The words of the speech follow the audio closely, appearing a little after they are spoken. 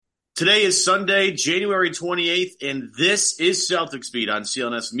Today is Sunday, January 28th, and this is Celtics Beat on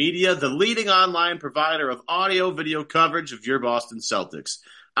CLNS Media, the leading online provider of audio-video coverage of your Boston Celtics.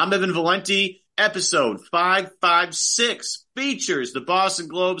 I'm Evan Valenti. Episode 556 features the Boston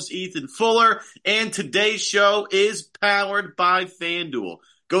Globe's Ethan Fuller, and today's show is powered by FanDuel.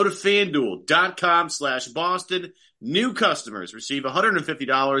 Go to FanDuel.com/Boston. New customers receive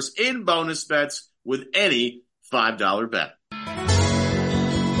 $150 in bonus bets with any $5 bet.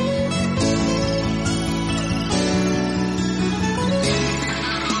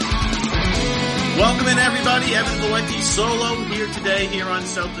 Welcome in, everybody. Evan Valenti solo here today, here on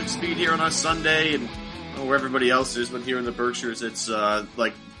Celtics Beat, here on a Sunday, and where everybody else is, but here in the Berkshires, it's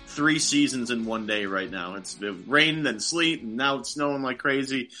like 3 seasons in one day right now. It's rain and sleet, and now it's snowing like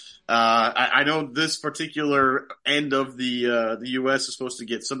crazy. I know this particular end of the U.S. is supposed to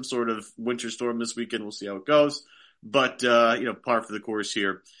get some sort of winter storm this weekend. We'll see how it goes, but par for the course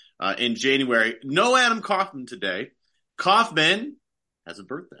here in January. No Adam Kaufman today. Kaufman has a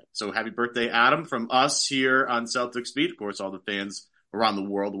birthday. So happy birthday, Adam, from us here on Celtics Beat. Of course, all the fans around the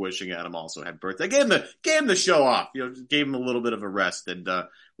world wishing Adam also happy birthday. Gave him the show off. Just gave him a little bit of a rest and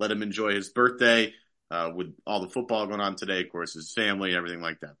let him enjoy his birthday with all the football going on today, of course, his family, everything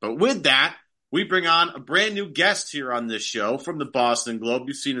like that. But with that, we bring on a brand new guest here on this show from the Boston Globe.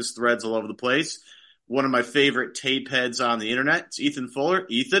 You've seen his threads all over the place. One of my favorite tape heads on the internet. It's Ethan Fuller.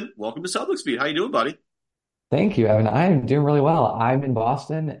 Ethan, welcome to Celtics Beat. How you doing, buddy? Thank you, Evan. I'm doing really well. I'm in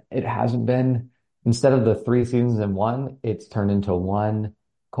Boston. It hasn't been, instead of the 3 seasons in one, it's turned into one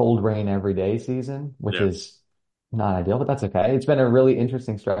cold rain every day season, which is not ideal, but that's okay. It's been a really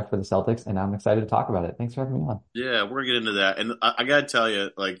interesting stretch for the Celtics, and I'm excited to talk about it. Thanks for having me on. Yeah, we're going to get into that. And I got to tell you,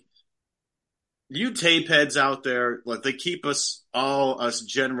 you tape heads out there, they keep us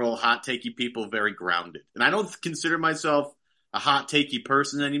general hot takey people very grounded. And I don't consider myself a hot takey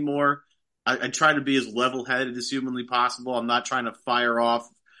person anymore. I try to be as level-headed as humanly possible. I'm not trying to fire off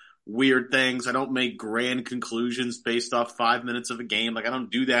weird things. I don't make grand conclusions based off 5 minutes of a game. I don't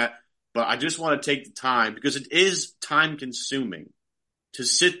do that. But I just want to take the time, because it is time-consuming to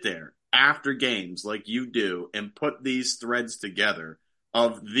sit there after games like you do and put these threads together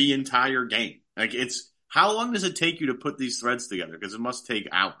of the entire game. How long does it take you to put these threads together? Because it must take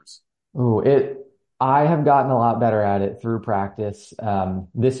hours. I have gotten a lot better at it through practice.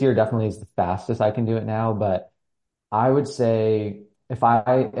 This year definitely is the fastest I can do it now, but I would say if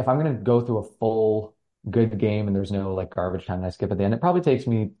I'm going to go through a full good game and there's no garbage time that I skip at the end, it probably takes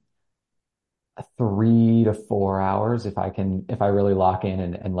me 3 to 4 hours if I really lock in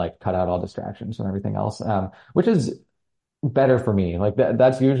and cut out all distractions and everything else, which is better for me.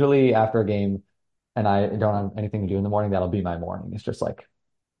 That's usually after a game and I don't have anything to do in the morning. That'll be my morning. It's just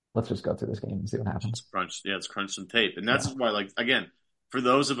let's just go through this game and see what happens. Let's crunch some tape. And that's why, again, for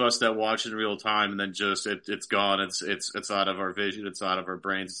those of us that watch in real time and then just it's gone, it's out of our vision, it's out of our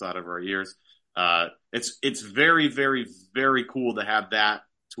brains, it's out of our ears. It's very, very, very cool to have that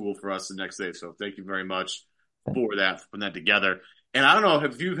tool for us the next day. So thank you very much for that, for putting that together. And I don't know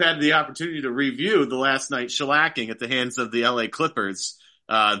if you've had the opportunity to review the last night shellacking at the hands of the LA Clippers.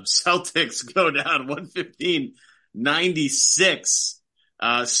 Celtics go down 115-96.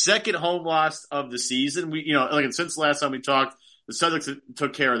 Second home loss of the season. Since the last time we talked, the Celtics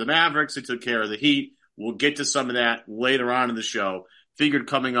took care of the Mavericks. They took care of the Heat. We'll get to some of that later on in the show. Figured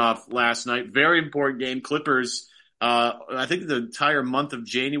coming off last night, very important game. Clippers, I think the entire month of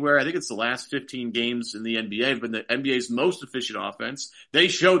January, I think it's the last 15 games in the NBA, have been the NBA's most efficient offense. They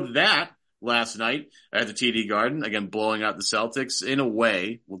showed that last night at the TD Garden, again, blowing out the Celtics in a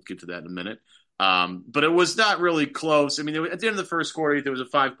way. We'll get to that in a minute. But it was not really close. At the end of the first quarter, there was a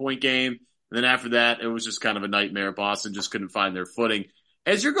 5-point game. And then after that, it was just kind of a nightmare. Boston just couldn't find their footing.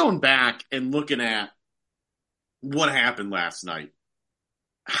 As you're going back and looking at what happened last night,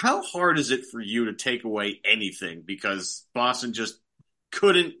 how hard is it for you to take away anything? Because Boston just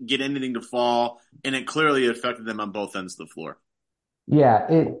couldn't get anything to fall, and it clearly affected them on both ends of the floor.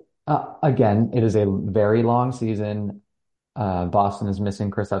 Yeah, again, it is a very long season. Boston is missing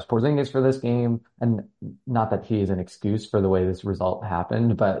Kristaps Porzingis for this game, and not that he is an excuse for the way this result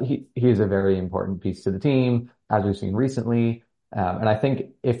happened, but he is a very important piece to the team, as we've seen recently. And I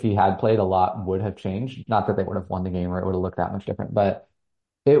think if he had played, a lot would have changed. Not that they would have won the game or it would have looked that much different, but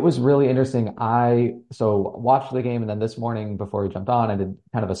it was really interesting. I watched the game, and then this morning before we jumped on, I did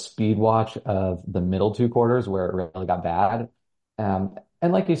kind of a speed watch of the middle 2 quarters where it really got bad. And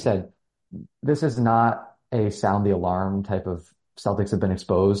like you said, this is not a sound the alarm type of Celtics have been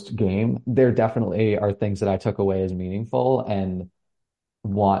exposed game. There definitely are things that I took away as meaningful and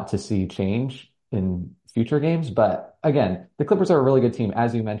want to see change in future games. But again, the Clippers are a really good team.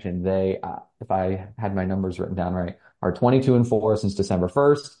 As you mentioned, they, if I had my numbers written down right, are 22-4 since December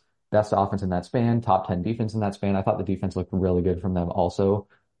 1st. Best offense in that span, top 10 defense in that span. I thought the defense looked really good from them also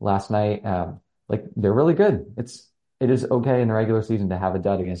last night. Like they're really good. It is okay in the regular season to have a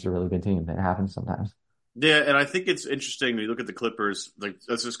dud against a really good team. It happens sometimes. Yeah, and I think it's interesting when you look at the Clippers. Like,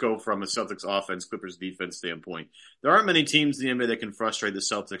 let's just go from a Celtics offense, Clippers defense standpoint. There aren't many teams in the NBA that can frustrate the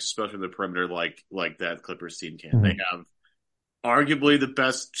Celtics, especially the perimeter, like that Clippers team can. Mm-hmm. They have arguably the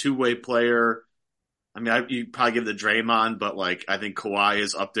best two-way player. I mean, you probably give the Draymond, but like I think Kawhi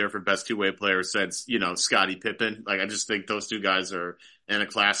is up there for best two-way player since Scottie Pippen. Like I just think those two guys are in a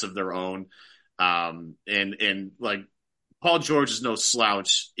class of their own. And like Paul George is no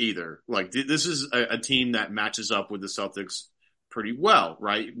slouch either. Like this is a team that matches up with the Celtics pretty well,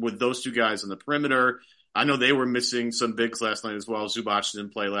 right? With those two guys on the perimeter. I know they were missing some bigs last night as well. Zubac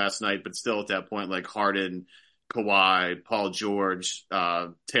didn't play last night, but still at that point, like Harden, Kawhi, Paul George,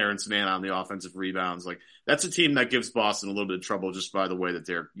 Terrence Mann on the offensive rebounds. Like that's a team that gives Boston a little bit of trouble just by the way that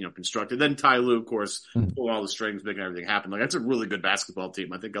they're, constructed. Then Ty Lue, of course, pulling all the strings, making everything happen. Like that's a really good basketball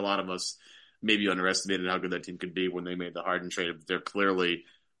team. I think a lot of us maybe underestimated how good that team could be when they made the Harden trade. They're clearly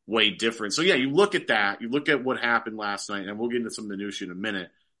way different. So yeah, you look at that, you look at what happened last night, and we'll get into some minutiae in a minute.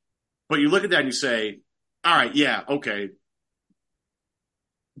 But you look at that and you say, all right, yeah, okay.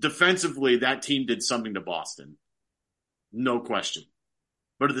 Defensively, that team did something to Boston. No question.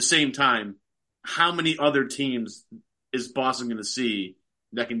 But at the same time, how many other teams is Boston going to see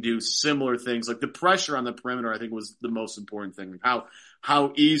that can do similar things? Like the pressure on the perimeter, I think, was the most important thing.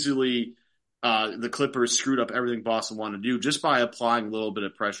 How easily the Clippers screwed up everything Boston wanted to do just by applying a little bit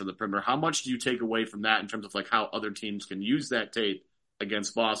of pressure on the perimeter. How much do you take away from that in terms of like how other teams can use that tape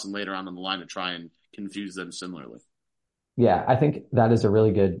against Boston later on in the line to try and confuse them similarly? Yeah, I think that is a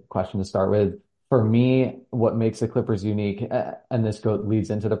really good question to start with. For me, what makes the Clippers unique, and this leads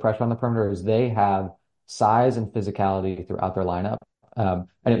into the pressure on the perimeter, is they have size and physicality throughout their lineup. And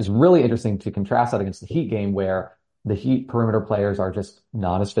it was really interesting to contrast that against the Heat game where the Heat perimeter players are just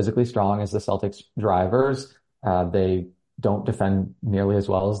not as physically strong as the Celtics drivers. They don't defend nearly as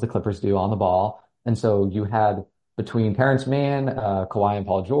well as the Clippers do on the ball. And so you had between Terrence Mann, Kawhi and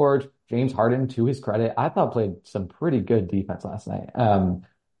Paul George, James Harden, to his credit, I thought played some pretty good defense last night,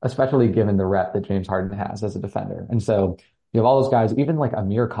 especially given the rep that James Harden has as a defender. And so you have all those guys, even like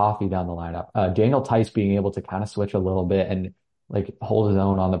Amir Coffey down the lineup, Daniel Tice being able to kind of switch a little bit and like hold his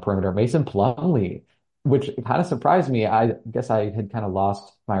own on the perimeter. Mason Plumlee, which kind of surprised me. I guess I had kind of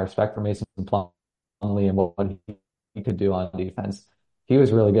lost my respect for Mason Plumlee and what he could do on defense. He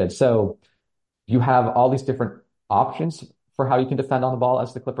was really good. So you have all these different options for how you can defend on the ball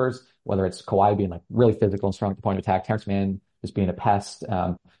as the Clippers, whether it's Kawhi being like really physical and strong at the point of attack, Terrence Mann just being a pest.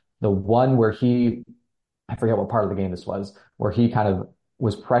 The one where I forget what part of the game this was, where he kind of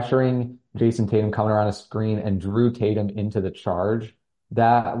was pressuring Jason Tatum coming around a screen and drew Tatum into the charge.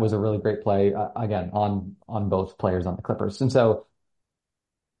 That was a really great play, again, on both players on the Clippers. And so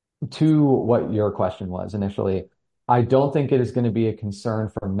to what your question was initially, I don't think it is going to be a concern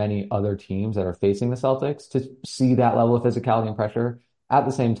for many other teams that are facing the Celtics to see that level of physicality and pressure. At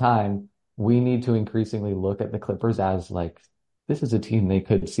the same time, we need to increasingly look at the Clippers as like, this is a team they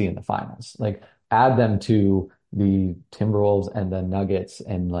could see in the finals. Like add them to the Timberwolves and the Nuggets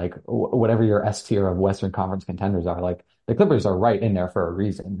and like whatever your S tier of Western Conference contenders are. Like the Clippers are right in there for a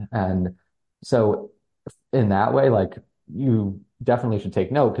reason. And so in that way, like you definitely should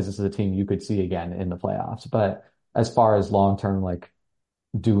take note because this is a team you could see again in the playoffs. But as far as long term, like,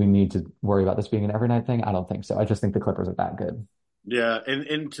 do we need to worry about this being an every night thing? I don't think so. I just think the Clippers are that good. Yeah,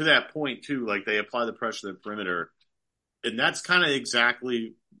 and to that point too, like they apply the pressure to the perimeter, and that's kind of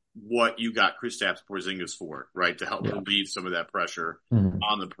exactly what you got Kristaps Porzingis for, right? To help relieve some of that pressure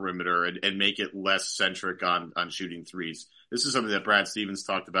on the perimeter and make it less centric on shooting threes. This is something that Brad Stevens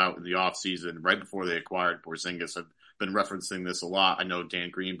talked about in the offseason, right before they acquired Porzingis. I've been referencing this a lot. I know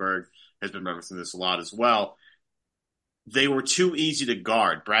Dan Greenberg has been referencing this a lot as well. They were too easy to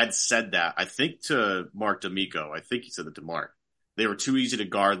guard. Brad said that, I think, to Mark D'Amico. I think he said it to Mark. They were too easy to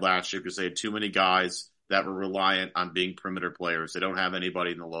guard last year because they had too many guys that were reliant on being perimeter players. They don't have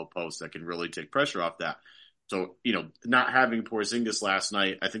anybody in the low post that can really take pressure off that. So, not having Porzingis last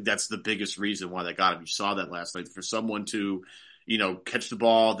night, I think that's the biggest reason why they got him. You saw that last night. For someone to, catch the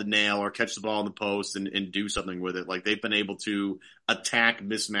ball at the nail or catch the ball in the post and do something with it. Like they've been able to attack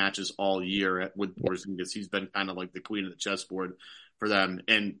mismatches all year with Porzingis. He's been kind of like the queen of the chessboard for them.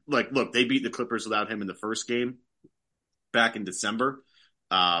 And like, look, they beat the Clippers without him in the first game back in December.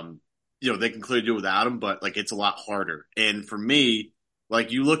 They can clearly do it without him, but like it's a lot harder. And for me,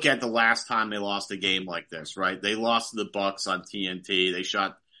 Like you look at the last time they lost a game like this, right? They lost to the Bucks on TNT. They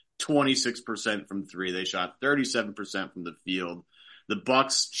shot 26% from three. They shot 37% from the field. The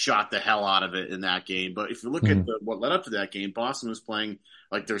Bucks shot the hell out of it in that game. But if you look at what led up to that game, Boston was playing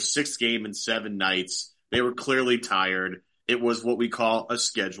like their sixth game in 7 nights. They were clearly tired. It was what we call a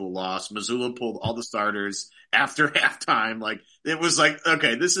schedule loss. Missoula pulled all the starters after halftime. Like it was like,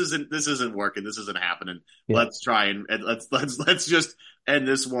 okay, this isn't working. This isn't happening. Yeah. Let's try and let's just end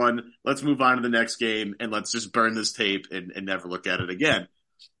this one. Let's move on to the next game and let's just burn this tape and never look at it again.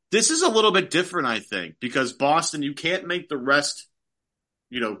 This is a little bit different, I think, because Boston, you can't make the rest,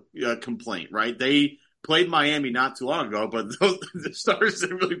 complaint, right? They played Miami not too long ago, but the Stars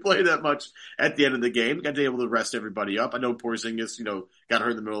didn't really play that much at the end of the game. Got to be able to rest everybody up. I know Porzingis, got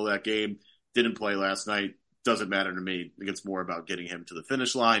hurt in the middle of that game, didn't play last night. Doesn't matter to me. I think it's more about getting him to the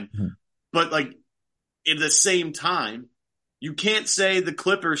finish line. Mm-hmm. But like at the same time, you can't say the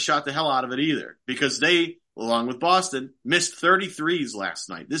Clippers shot the hell out of it either because they, along with Boston, missed 33s last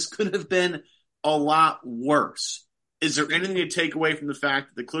night. This could have been a lot worse. Is there anything to take away from the fact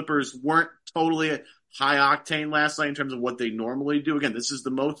that the Clippers weren't totally high octane last night in terms of what they normally do? Again, this is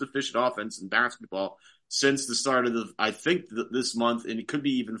the most efficient offense in basketball since the start of this month, and it could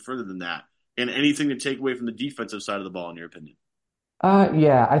be even further than that. And anything to take away from the defensive side of the ball, in your opinion?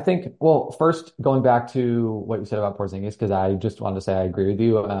 Yeah, I think, well, first going back to what you said about Porzingis, because I just wanted to say I agree with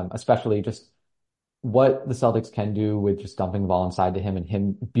you, especially just what the Celtics can do with just dumping the ball inside to him and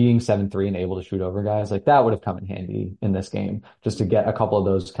him being 7'3" and able to shoot over guys. Like that would have come in handy in this game just to get a couple of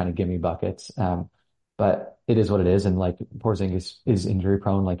those kind of gimme buckets. But it is what it is. And like Porzingis is injury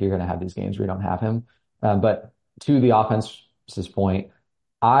prone. Like you're going to have these games where you don't have him. But to the offense's point,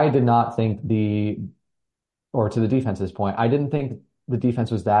 I did not think or to the defense's point, I didn't think the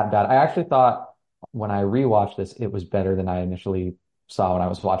defense was that bad. I actually thought when I rewatched this, it was better than I initially saw when I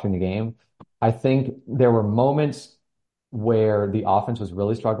was watching the game. I think there were moments where the offense was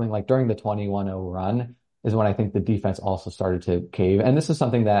really struggling, like during the 21-0 run is when I think the defense also started to cave. And this is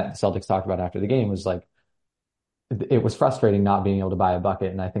something that the Celtics talked about after the game was like, it was frustrating not being able to buy a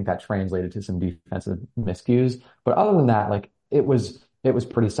bucket. And I think that translated to some defensive miscues. But other than that, like it was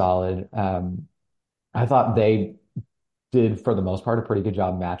pretty solid. I thought they did, for the most part, a pretty good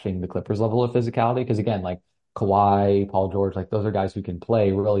job matching the Clippers level of physicality. Because again, like Kawhi, Paul George, like those are guys who can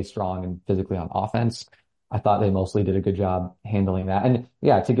play really strong and physically on offense. I thought they mostly did a good job handling that. And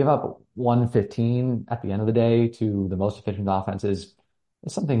yeah, to give up 115 at the end of the day to the most efficient offenses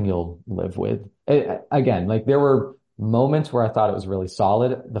is something you'll live with. Again, like there were moments where I thought it was really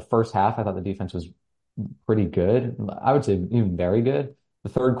solid. The first half, I thought the defense was pretty good. I would say even very good. The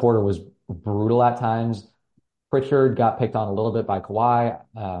third quarter was brutal at times. Pritchard got picked on a little bit by Kawhi.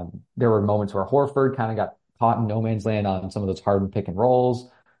 There were moments where Horford kind of got caught in no man's land on some of those hard pick and rolls.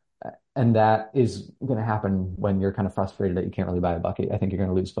 And that is going to happen when you're kind of frustrated that you can't really buy a bucket. I think you're going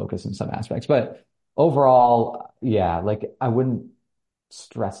to lose focus in some aspects. But overall, yeah, like I wouldn't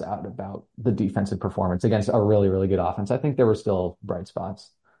stress out about the defensive performance against a really, really good offense. I think there were still bright spots.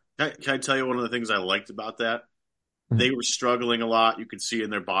 Can I tell you one of the things I liked about that? They were struggling a lot. You could see in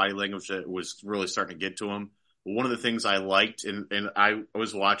their body language that it was really starting to get to them. One of the things I liked, and I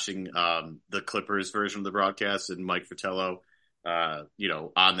was watching the Clippers version of the broadcast, and Mike Fratello,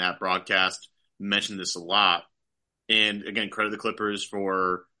 on that broadcast mentioned this a lot. And again, credit the Clippers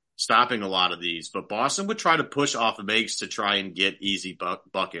for stopping a lot of these. But Boston would try to push off of makes to try and get easy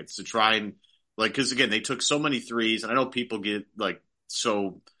buckets, to try and because again, they took so many threes, and I know people get like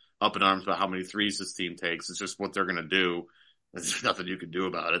so up in arms about how many threes this team takes. It's just what they're going to do. There's nothing you can do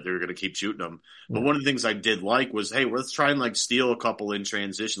about it. They're going to keep shooting them. Yeah. But one of the things I did like was, hey, let's try and like steal a couple in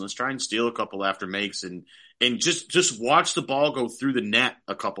transition. Let's try and steal a couple after makes and just watch the ball go through the net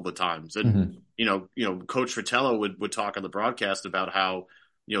a couple of times. And, Coach Fratello would talk on the broadcast about how,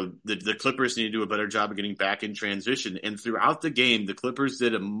 the Clippers need to do a better job of getting back in transition. And throughout the game, the Clippers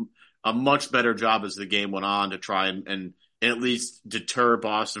did a much better job as the game went on to try and at least deter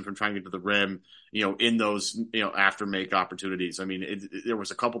Boston from trying to get to the rim, in those, after make opportunities. I mean, there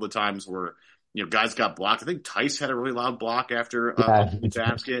was a couple of times where, guys got blocked. I think Tice had a really loud block after the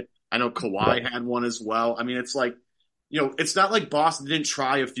basket. I know Kawhi had one as well. I mean, it's like, it's not like Boston didn't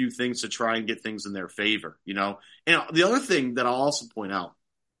try a few things to try and get things in their favor, And the other thing that I'll also point out,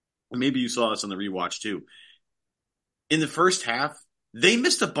 and maybe you saw this on the rewatch too, in the first half, they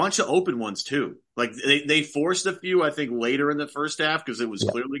missed a bunch of open ones too. Like they forced a few, I think, later in the first half because it was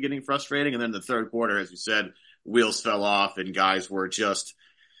clearly getting frustrating. And then the third quarter, as you said, wheels fell off and guys were just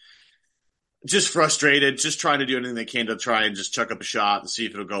just frustrated, just trying to do anything they can to try and just chuck up a shot and see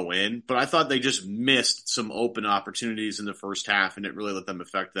if it'll go in. But I thought they just missed some open opportunities in the first half, and it really let them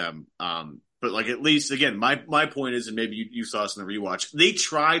affect them. But like at least again, my point is, and maybe you saw this in the rewatch, they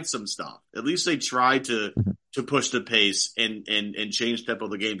tried some stuff. At least they tried to push the pace and change tempo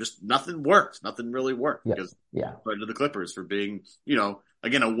of the game. Just nothing worked. Nothing really worked Yes. because Yeah. right to the Clippers for being,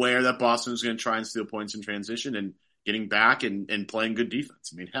 again aware that Boston was going to try and steal points in transition and getting back and playing good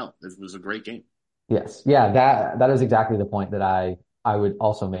defense. I mean, hell, it was a great game. Yes. Yeah, that is exactly the point that I would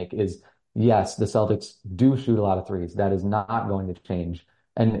also make is yes, the Celtics do shoot a lot of threes. That is not going to change.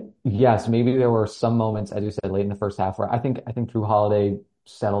 And yes, maybe there were some moments, as you said, late in the first half where I think Drew Holiday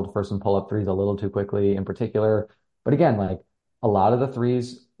settled for some pull-up threes a little too quickly in particular. But again, like a lot of the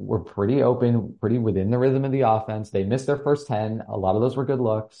threes were pretty open, pretty within the rhythm of the offense. They missed their first 10. A lot of those were good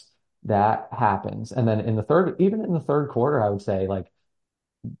looks. That happens. And then even in the third quarter, I would say like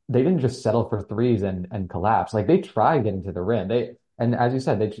they didn't just settle for threes and collapse. Like they tried getting to the rim. And as you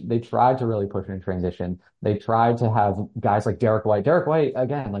said, they tried to really push in transition. They tried to have guys like Derek White. Derek White,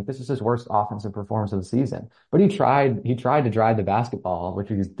 again, like this is his worst offensive performance of the season. But he tried to drive the basketball, which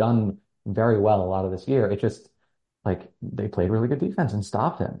he's done very well a lot of this year. It just like they played really good defense and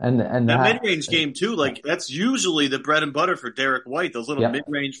stopped him. And That that mid-range game too, like that's usually the bread and butter for Derek White. Those little yep.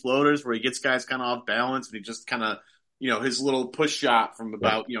 mid-range floaters where he gets guys kind of off balance and he just kind of, his little push shot from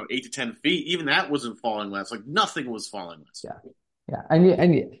about, Yep. 8 to 10 feet. Even that wasn't falling less. Like nothing was falling less. Yeah. Yeah.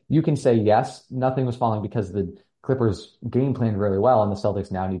 And you can say, yes, nothing was falling because the Clippers game planned really well and the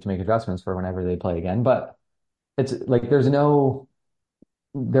Celtics now need to make adjustments for whenever they play again. But it's like there was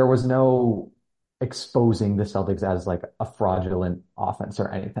no exposing the Celtics as like a fraudulent offense or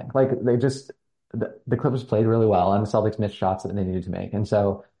anything. Like the Clippers played really well and the Celtics missed shots that they needed to make. And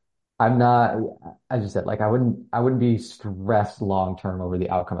so I'm not, as you said, like I wouldn't be stressed long term over the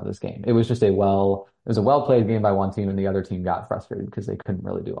outcome of this game. It was a well played game by one team, and the other team got frustrated because they couldn't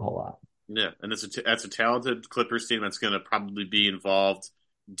really do a whole lot. Yeah, and that's a talented Clippers team that's going to probably be involved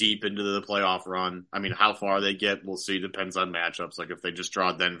deep into the playoff run. I mean, how far they get, we'll see. Depends on matchups. Like if they just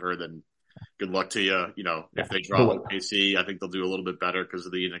draw Denver, then good luck to you. Yeah. If they draw OKC, I think they'll do a little bit better because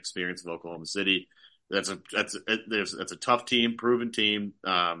of the inexperience of Oklahoma City. That's a tough team, proven team,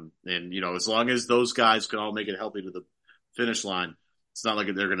 and as long as those guys can all make it healthy to the finish line, it's not like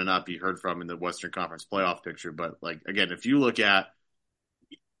they're going to not be heard from in the Western Conference playoff picture. But like again, if you look at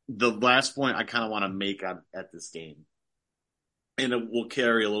the last point, I kind of want to make at this game, and it will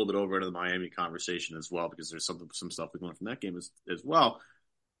carry a little bit over into the Miami conversation as well because there's some stuff we learned from that game as well.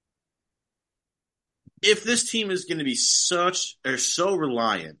 If this team is going to be so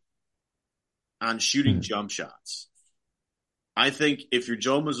reliant on shooting jump shots, I think if you're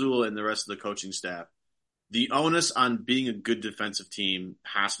Joe Mazzulla and the rest of the coaching staff, the onus on being a good defensive team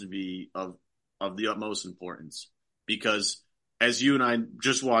has to be of the utmost importance. Because as you and I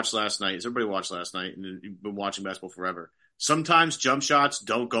just watched last night, as everybody watched last night, and you've been watching basketball forever, sometimes jump shots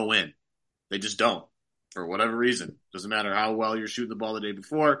don't go in. They just don't, for whatever reason. Doesn't matter how well you're shooting the ball the day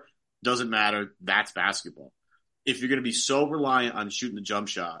before. Doesn't matter. That's basketball. If you're going to be so reliant on shooting the jump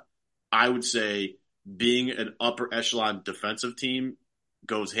shot, I would say being an upper echelon defensive team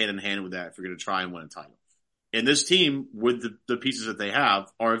goes hand in hand with that if you're going to try and win a title. And this team, with the pieces that they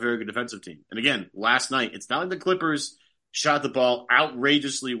have, are a very good defensive team. And again, last night, it's not like the Clippers shot the ball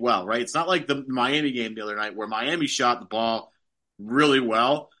outrageously well, right? It's not like the Miami game the other night where Miami shot the ball really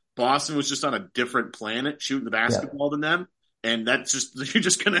well. Boston was just on a different planet shooting the basketball than them. And that's just, you're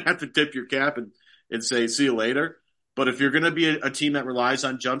just going to have to tip your cap and say, see you later. But if you're going to be a team that relies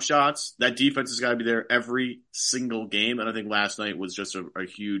on jump shots, that defense has got to be there every single game. And I think last night was just a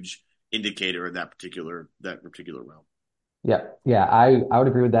huge indicator in that particular realm. Yeah. Yeah. I would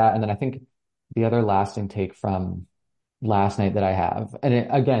agree with that. And then I think the other lasting take from last night that I have, and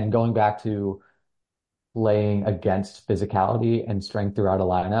again, going back to playing against physicality and strength throughout a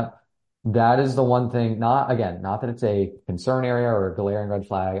lineup, that is the one thing, not that it's a concern area or a glaring red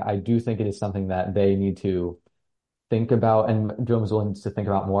flag. I do think it is something that they need to think about, and Joe Mazzulla needs to think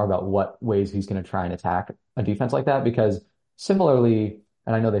about more about what ways he's going to try and attack a defense like that. Because similarly,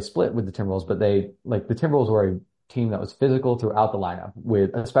 and I know they split with the Timberwolves, but the Timberwolves were a team that was physical throughout the lineup,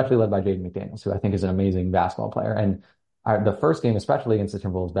 especially led by Jaden McDaniels, who I think is an amazing basketball player. And the first game, especially against the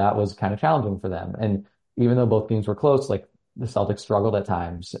Timberwolves, that was kind of challenging for them. And even though both games were close, like the Celtics struggled at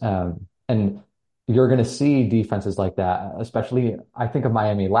times. And you're going to see defenses like that, especially I think of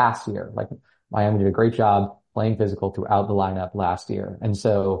Miami last year. Like Miami did a great job playing physical throughout the lineup last year. And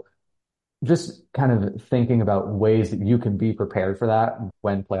so just kind of thinking about ways that you can be prepared for that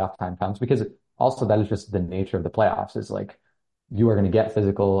when playoff time comes, because also that is just the nature of the playoffs is like you are going to get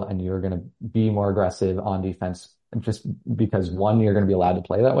physical and you're going to be more aggressive on defense just because one, you're going to be allowed to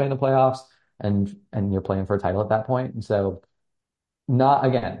play that way in the playoffs and you're playing for a title at that point. And so not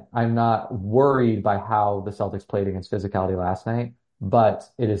again, I'm not worried by how the Celtics played against physicality last night, but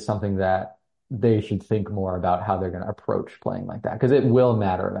it is something that they should think more about how they're going to approach playing like that because it will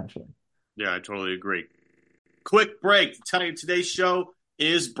matter eventually. Yeah, I totally agree. Quick break. Tell you today's show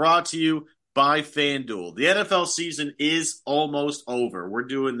is brought to you by FanDuel. The NFL season is almost over. We're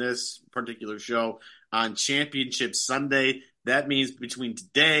doing this particular show on Championship Sunday. That means between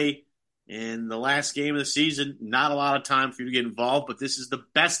today and the last game of the season, not a lot of time for you to get involved, but this is the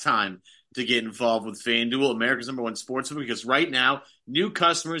best time to get involved with FanDuel, America's #1 sportsbook, because right now, new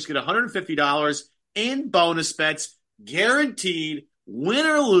customers get $150 in bonus bets guaranteed win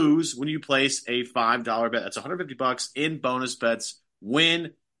or lose when you place a $5 bet. That's $150 in bonus bets,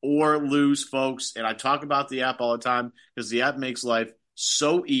 win or lose, folks. And I talk about the app all the time because the app makes life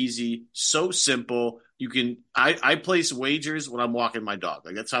so easy, so simple. I place wagers when I'm walking my dog.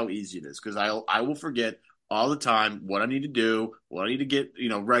 Like that's how easy it is because I will forget all the time what I need to do, what I need to get,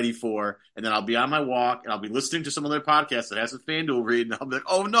 ready for, and then I'll be on my walk and I'll be listening to some other podcast that has a FanDuel read, and I'll be like,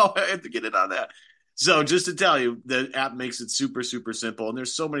 oh no, I have to get in on that. So just to tell you, the app makes it super, super simple, and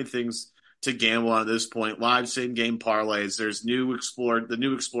there's so many things to gamble on at this point. Live same-game parlays. There's the new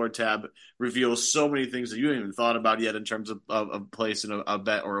Explore tab reveals so many things that you haven't even thought about yet in terms of placing a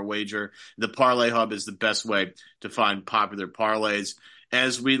bet or a wager. The Parlay Hub is the best way to find popular parlays.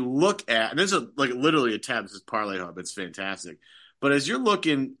 As we look at, and there's literally a tab that says Parlay Hub. It's fantastic. But as you're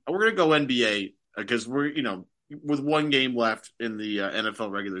looking, we're going to go NBA because we're, with one game left in the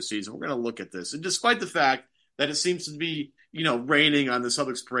NFL regular season, we're going to look at this. And despite the fact that it seems to be, raining on the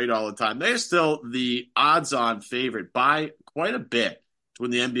Celtics parade all the time, they're still the odds-on favorite by quite a bit to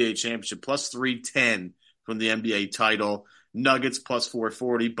win the NBA championship, plus 310 to win the NBA title. Nuggets plus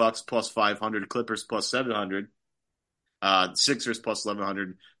 440, Bucks plus 500, Clippers plus 700. Sixers plus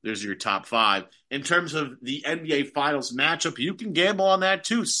 1,100. There's your top five. In terms of the NBA Finals matchup, you can gamble on that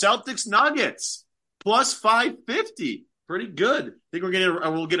too. Celtics Nuggets plus 550. Pretty good. I think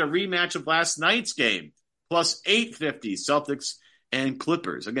we'll get a rematch of last night's game. Plus 850. Celtics and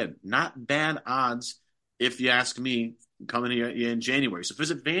Clippers. Again, not bad odds if you ask me coming here in January. So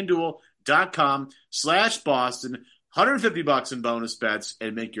visit FanDuel.com/Boston. $150 in bonus bets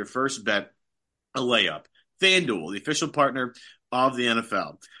and make your first bet a layup. FanDuel, the official partner of the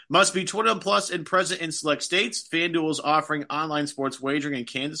NFL. Must be 21 plus and present in select states. FanDuel is offering online sports wagering in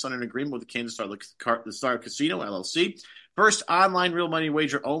Kansas under an agreement with the Kansas Star Casino, LLC. First online real money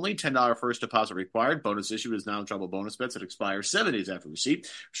wager only. $10 first deposit required. Bonus issue is non-trouble bonus bets that expire 7 days after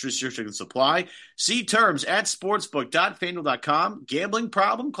receipt. Restrictions supply. See terms at sportsbook.fanduel.com. Gambling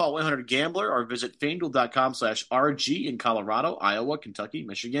problem? Call 1-800-GAMBLER or visit fanduel.com/RG in Colorado, Iowa, Kentucky,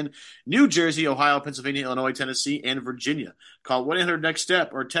 Michigan, New Jersey, Ohio, Pennsylvania, Illinois, Tennessee, and Virginia. Call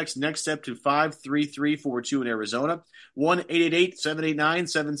 1-800-NEXT-STEP or text NEXT-STEP to 53342 in Arizona.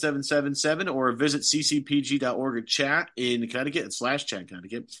 1-888-789-7777 or visit ccpg.org and chat in Connecticut and /chat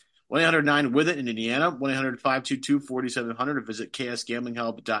Connecticut. 1-800-9-WITH-IT in Indiana. 1-800-522-4700 or visit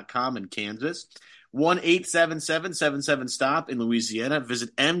ksgamblinghelp.com in Kansas. 1-877-77-STOP in Louisiana.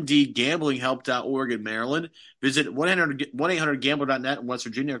 Visit mdgamblinghelp.org in Maryland. Visit 1-800-gambler.net in West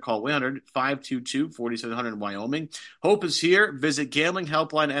Virginia or call 1-800-522-4700 in Wyoming. Hope is here. Visit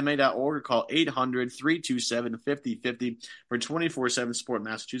gamblinghelplinema.org or call 800-327-5050 for 24/7 support in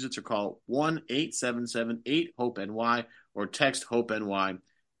Massachusetts or call 1-877-8-HOPE-NY or text HOPE-NY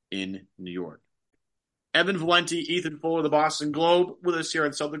in New York. Evan Valenti, Ethan Fuller, the Boston Globe, with us here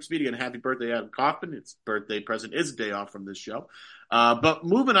on Celtics Beat. Again, happy birthday, Adam Kaufman. It's birthday present is a day off from this show. But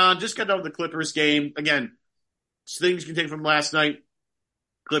moving on, just got done with the Clippers game. Again, things you can take from last night.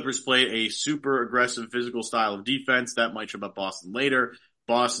 Clippers played a super aggressive physical style of defense. That might trip up Boston later.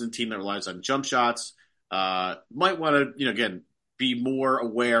 Boston, team that relies on jump shots, might want to, again, be more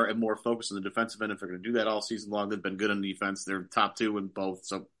aware and more focused on the defensive end if they're going to do that all season long. They've been good on defense. They're top two in both.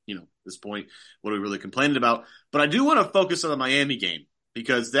 So, at this point, what are we really complaining about? But I do want to focus on the Miami game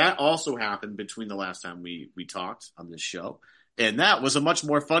because that also happened between the last time we talked on this show. And that was a much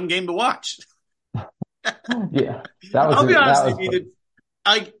more fun game to watch. Yeah. I'll be honest with you,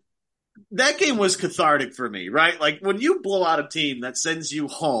 that game was cathartic for me, right? Like when you blow out a team that sends you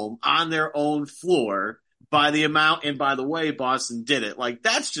home on their own floor by the amount, and by the way, Boston did it. Like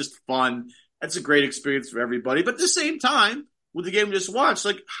that's just fun. That's a great experience for everybody. But at the same time, with the game we just watched,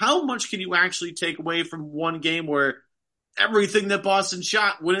 like how much can you actually take away from one game where everything that Boston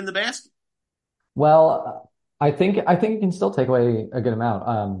shot went in the basket? Well, I think you can still take away a good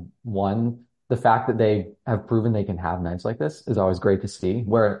amount. One, the fact that they have proven they can have nights like this is always great to see.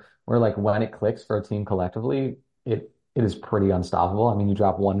 Where like when it clicks for a team collectively, it is pretty unstoppable. I mean, you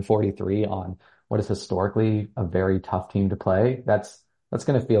drop 143 on what is historically a very tough team to play. That's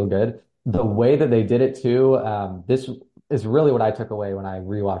going to feel good. The way that they did it too, this is really what I took away when I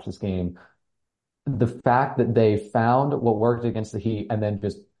rewatched this game. The fact that they found what worked against the Heat and then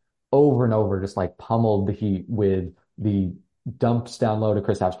just over and over just like pummeled the Heat with the dumps down low to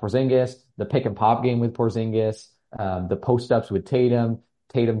Kristaps Porzingis, the pick and pop game with Porzingis, the post ups with Tatum,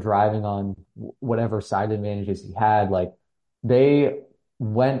 Tatum driving on whatever side advantages he had. Like they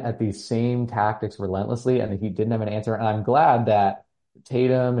went at these same tactics relentlessly, and the Heat didn't have an answer. And I'm glad that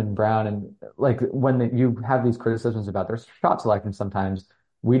Tatum and Brown and like you have these criticisms about their shot selection sometimes.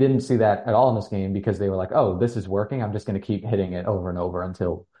 We didn't see that at all in this game because they were like, oh, this is working. I'm just going to keep hitting it over and over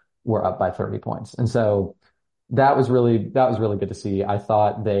until we're up by 30 points. And so that was really good to see. I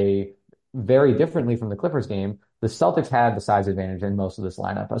thought they very differently from the Clippers game. The Celtics had the size advantage in most of this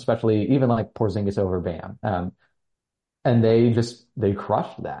lineup, especially even like Porzingis over Bam. And they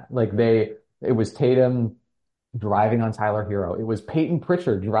crushed that. It was Tatum driving on Tyler Hero. It was Peyton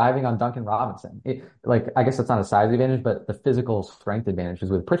Pritchard driving on Duncan Robinson. I guess that's not a size advantage, but the physical strength advantage is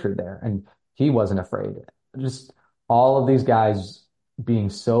with Pritchard there, and he wasn't afraid. Just all of these guys being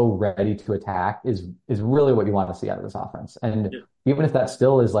so ready to attack is really what you want to see out of this offense. And even if that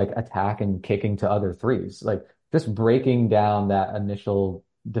still is like attack and kicking to other threes, like just breaking down that initial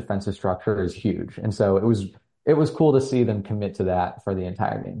defensive structure is huge. And so it was cool to see them commit to that for the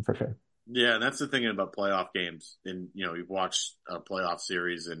entire game for sure. Yeah, and that's the thing about playoff games. And, you've watched a playoff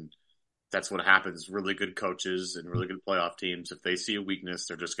series, and that's what happens. Really good coaches and really good playoff teams, if they see a weakness,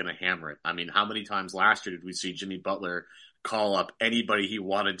 they're just going to hammer it. I mean, how many times last year did we see Jimmy Butler call up anybody he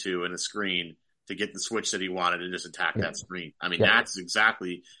wanted to in a screen to get the switch that he wanted and just attack that screen? I mean, that's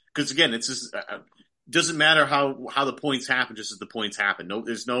exactly – because, again, it's just doesn't matter how the points happen, just as the points happen. No,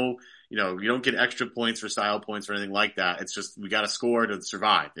 there's no – you don't get extra points for style points or anything like that. It's just we got to score to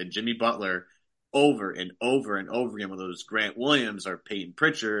survive. And Jimmy Butler, over and over and over again, whether it was Grant Williams or Peyton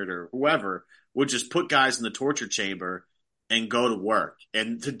Pritchard or whoever, would just put guys in the torture chamber and go to work.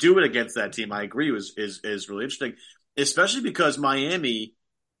 And to do it against that team, I agree, is really interesting, especially because Miami,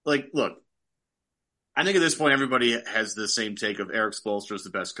 look, I think at this point everybody has the same take of Eric Spoelstra is the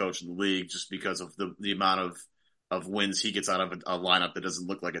best coach in the league just because of the amount of wins he gets out of a lineup that doesn't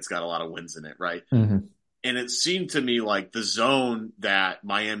look like it's got a lot of wins in it, right? Mm-hmm. And it seemed to me like the zone that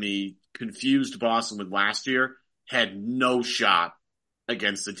Miami confused Boston with last year had no shot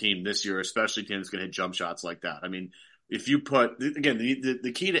against the team this year, especially teams going to hit jump shots like that. I mean, if you put, again,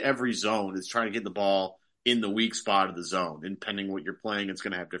 the key to every zone is trying to get the ball in the weak spot of the zone. And depending what you're playing, it's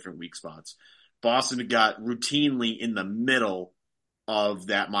going to have different weak spots. Boston got routinely in the middle of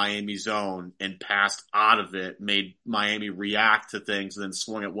that Miami zone and passed out of it, made Miami react to things, and then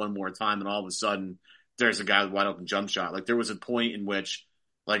swung it one more time, and all of a sudden there's a guy with a wide open jump shot. Like there was a point in which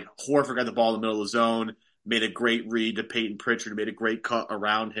Horford got the ball in the middle of the zone, made a great read to Peyton Pritchard, made a great cut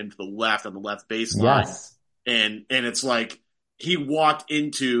around him to the left on the left baseline. Yes. And it's like he walked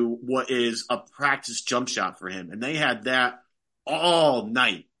into what is a practice jump shot for him. And they had that all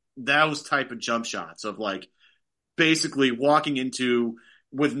night. Those type of jump shots of basically walking into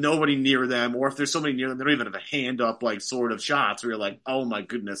with nobody near them, or if there's somebody near them, they don't even have a hand up, sort of shots where you're like, oh my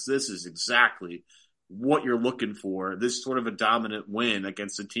goodness, this is exactly what you're looking for. This sort of a dominant win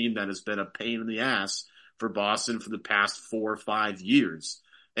against a team that has been a pain in the ass for Boston for the past 4 or 5 years.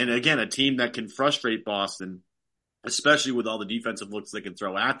 And again, a team that can frustrate Boston, especially with all the defensive looks they can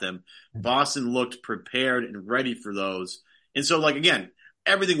throw at them. Boston looked prepared and ready for those. And so, again,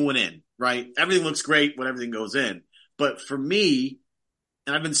 everything went in, right? Everything looks great when everything goes in. But for me,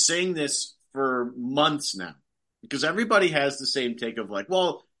 and I've been saying this for months now, because everybody has the same take of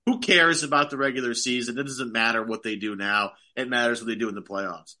well, who cares about the regular season? It doesn't matter what they do now. It matters what they do in the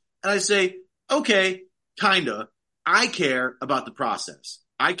playoffs. And I say, okay, kinda. I care about the process.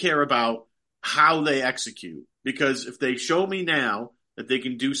 I care about how they execute. Because if they show me now that they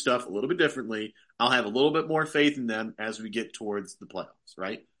can do stuff a little bit differently, I'll have a little bit more faith in them as we get towards the playoffs,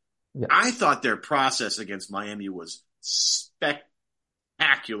 right? Yeah. I thought their process against Miami was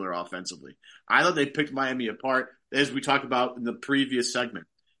spectacular offensively. I thought they picked Miami apart, as we talked about in the previous segment.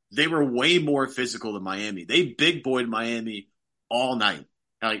 They were way more physical than Miami. They big boyed Miami all night.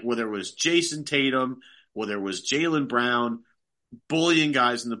 Whether it was Jason Tatum, whether it was Jaylen Brown, bullying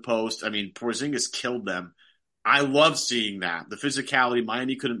guys in the post. I mean, Porzingis killed them. I love seeing that. The physicality,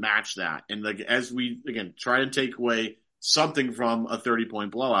 Miami couldn't match that. And as we, again, try to take away something from a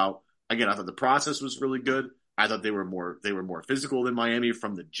 30-point blowout, again, I thought the process was really good. I thought they were more physical than Miami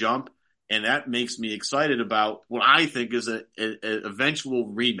from the jump. And that makes me excited about what I think is a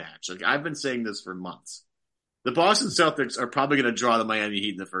eventual rematch. Like I've been saying this for months. The Boston Celtics are probably going to draw the Miami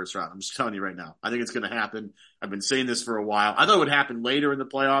Heat in the first round. I'm just telling you right now. I think it's going to happen. I've been saying this for a while. I thought it would happen later in the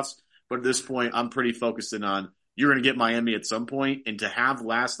playoffs, but at this point, I'm pretty focused in on you're going to get Miami at some point, and to have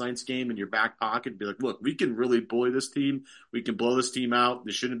last night's game in your back pocket, be like, look, we can really bully this team. We can blow this team out.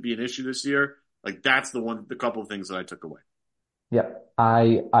 This shouldn't be an issue this year. Like that's the couple of things that I took away. Yep.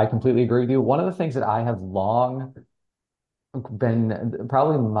 I completely agree with you. One of the things that I have long been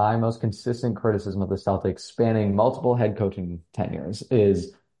probably my most consistent criticism of the Celtics spanning multiple head coaching tenures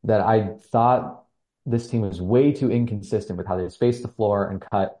is that I thought this team was way too inconsistent with how they spaced the floor and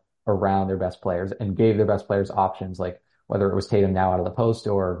cut around their best players and gave their best players options, like whether it was Tatum now out of the post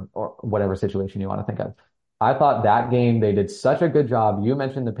or whatever situation you want to think of. I thought that game they did such a good job. You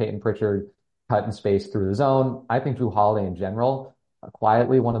mentioned the Peyton Pritchard cut and space through the zone. I think Drew Holiday in general,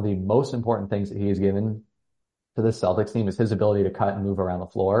 quietly one of the most important things that he has given to this Celtics team is his ability to cut and move around the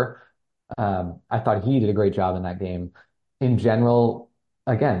floor. I thought he did a great job in that game. In general,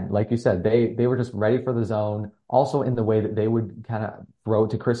 again, like you said, they were just ready for the zone. Also in the way that they would kind of throw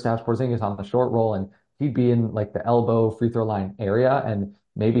it to Kristaps Porzingis on the short roll, and he'd be in like the elbow free throw line area, and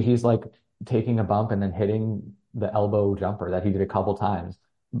maybe he's like taking a bump and then hitting the elbow jumper that he did a couple times.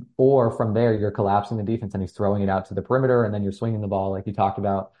 Or from there, you're collapsing the defense and he's throwing it out to the perimeter, and then you're swinging the ball like you talked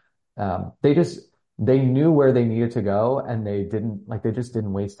about. They knew where they needed to go, and they just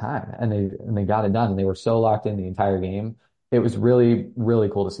didn't waste time, and they got it done, and they were so locked in the entire game. It was really, really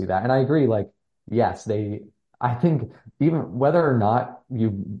cool to see that. And I agree, like, yes, I think even whether or not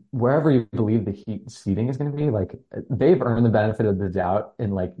wherever you believe the Heat seeding is going to be, like, they've earned the benefit of the doubt,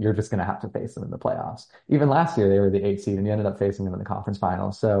 and like, you're just going to have to face them in the playoffs. Even last year, they were the 8th seed, and you ended up facing them in the conference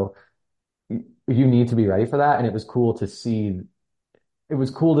finals. So you need to be ready for that. And it was cool to see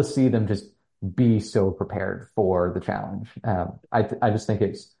them just be so prepared for the challenge. I just think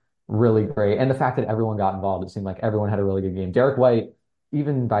it's really great. And the fact that everyone got involved, it seemed like everyone had a really good game. Derek White,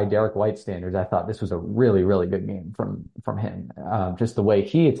 even by Derek White standards, I thought this was a really, really good game from him. Just the way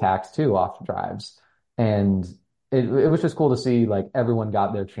he attacks too off drives. And it was just cool to see like everyone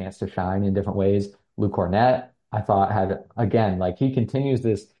got their chance to shine in different ways. Luke Cornett, I thought had, again, like he continues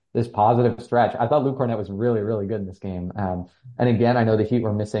this positive stretch. I thought Luke Cornett was really, really good in this game. And again, I know the Heat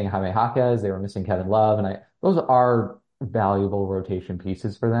were missing Jaime Jaquez, they were missing Kevin Love, and those are valuable rotation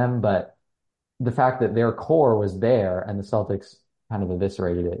pieces for them. But the fact that their core was there and the Celtics kind of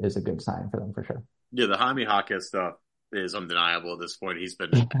eviscerated it is a good sign for them for sure. Yeah, the Jaime Jaquez stuff is undeniable at this point. He's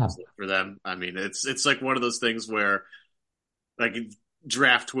been excellent for them. I mean, it's like one of those things where like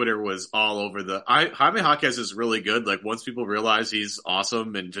draft Twitter was all over Jaime Jaquez is really good. Like once people realize he's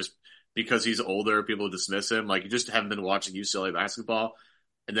awesome and just because he's older, people dismiss him. Like you just haven't been watching UCLA basketball.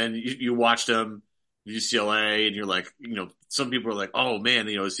 And then you watched him UCLA and you're like, some people are like, oh man,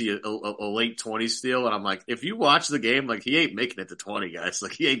 is he a late 20s steal? And I'm like, if you watch the game, like he ain't making it to 20 guys.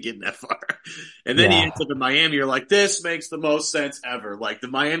 Like he ain't getting that far. And then he ends up in Miami. You're like, this makes the most sense ever. Like the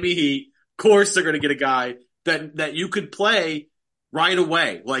Miami Heat, of course they're going to get a guy that you could play right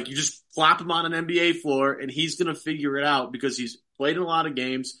away. Like you just flop him on an NBA floor and he's going to figure it out because he's played in a lot of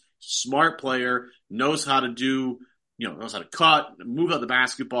games, smart player, knows how to do, knows how to cut, move out the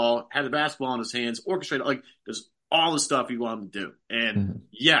basketball, have the basketball in his hands, orchestrate, like does all the stuff you want him to do. And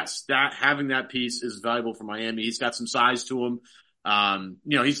yes, having that piece is valuable for Miami. He's got some size to him.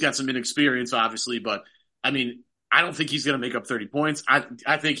 He's got some inexperience obviously, but I mean, I don't think he's going to make up 30 points.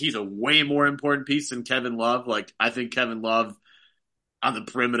 I think he's a way more important piece than Kevin Love. Like I think Kevin Love on the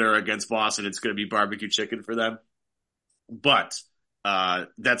perimeter against Boston, it's going to be barbecue chicken for them. But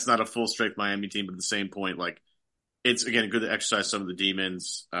that's not a full strength Miami team. But at the same point, like it's again good to exercise some of the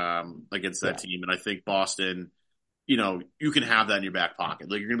demons against that team. And I think Boston, you can have that in your back pocket.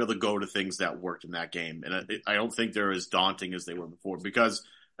 Like you're going to be able to go to things that worked in that game. And I don't think they're as daunting as they were before because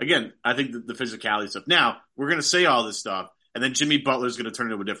again, I think the physicality stuff. Now we're going to say all this stuff. And then Jimmy Butler's going to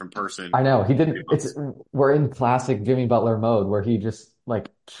turn into a different person. I know he didn't. We're in classic Jimmy Butler mode where he just like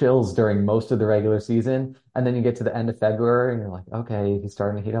chills during most of the regular season, and then you get to the end of February and you're like, okay, he's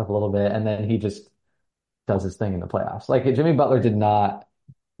starting to heat up a little bit, and then he just does his thing in the playoffs. Like Jimmy Butler did not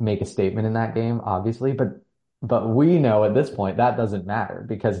make a statement in that game, obviously, but we know at this point that doesn't matter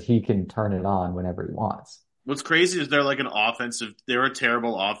because he can turn it on whenever he wants. What's crazy is they're a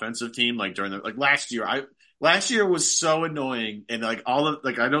terrible offensive team. Like during last year was so annoying, and like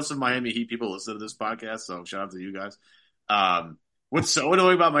I know some Miami Heat people listen to this podcast, so shout out to you guys. What's so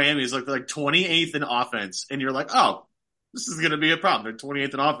annoying about Miami is like they're like 28th in offense, and you're like, oh, this is going to be a problem. They're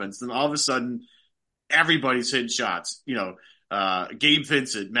 28th in offense, then all of a sudden everybody's hitting shots. Gabe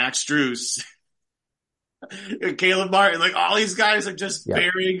Vincent, Max Strus, Caleb Martin, like all these guys are just Yeah.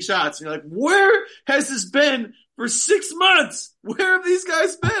 burying shots. And you're like, where has this been for 6 months? Where have these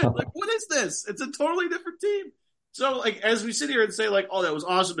guys been? Like, what is this? It's a totally different team. So, like, as we sit here and say, like, oh, that was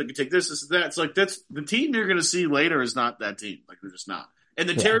awesome, they could take this, and that, it's like, that's the team you're going to see later is not that team. Like, they're just not. And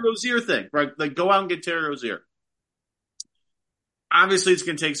the Terry Rozier thing, right? Like, go out and get Terry Rozier. Obviously, it's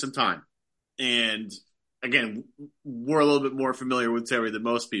going to take some time. And again, we're a little bit more familiar with Terry than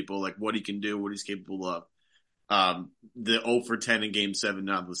most people, like what he can do, what he's capable of. The 0 for 10 in Game 7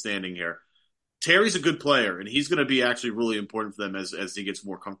 notwithstanding here. Terry's a good player, and he's going to be actually really important for them as he gets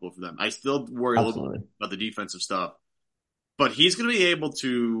more comfortable for them. I still worry a little bit about the defensive stuff, but he's going to be able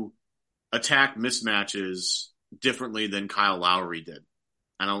to attack mismatches differently than Kyle Lowry did.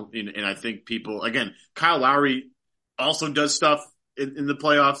 And I think people, again, Kyle Lowry also does stuff in the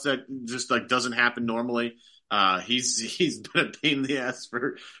playoffs that just like doesn't happen normally. He's been a pain in the ass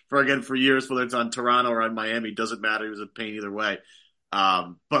for years, whether it's on Toronto or on Miami, doesn't matter. He was a pain either way.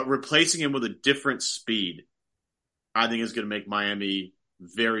 But replacing him with a different speed, I think is going to make Miami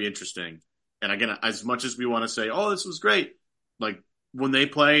very interesting. And again, as much as we want to say, oh, this was great, like when they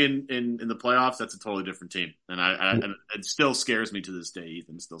play in the playoffs, that's a totally different team. And it still scares me to this day,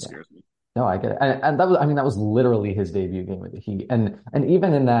 Ethan. It still scares me. No, I get it. And that was, I mean, that was literally his debut game with the Heat. And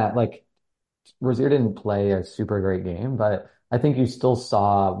even in that, like, Rozier didn't play a super great game, but I think you still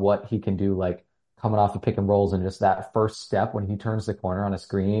saw what he can do, like coming off of pick and rolls, and just that first step when he turns the corner on a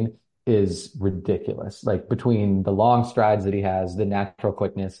screen is ridiculous. Like between the long strides that he has, the natural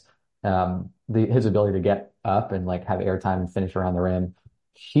quickness, his ability to get up and like have airtime and finish around the rim.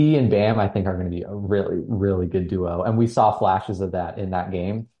 He and Bam, I think, are going to be a really, really good duo. And we saw flashes of that in that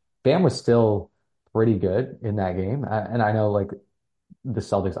game. Bam was still pretty good in that game. And I know like the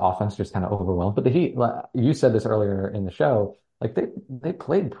Celtics offense just kind of overwhelmed, but the Heat, like, you said this earlier in the show, like they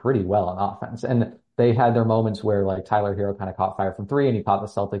played pretty well on offense, and they had their moments where like Tyler Hero kind of caught fire from three and he caught the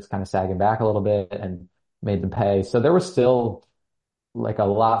Celtics kind of sagging back a little bit and made them pay. So there was still like a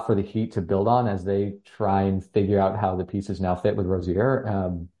lot for the Heat to build on as they try and figure out how the pieces now fit with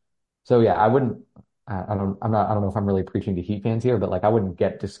Rozier. So yeah, I don't know if I'm really preaching to Heat fans here, but like I wouldn't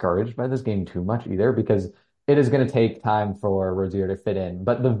get discouraged by this game too much either, because it is going to take time for Rozier to fit in.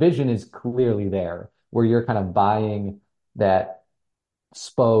 But the vision is clearly there, where you're kind of buying that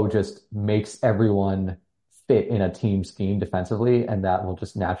Spo just makes everyone fit in a team scheme defensively, and that will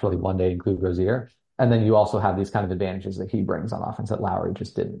just naturally one day include Rozier. And then you also have these kind of advantages that he brings on offense that Lowry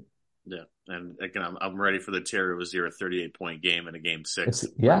just didn't. Yeah. And again, I'm ready for the Terry Rozier 38-point game in a Game 6.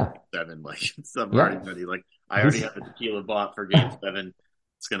 Yeah. 7. Like, I'm already ready. Like, I already have the tequila bought for Game 7.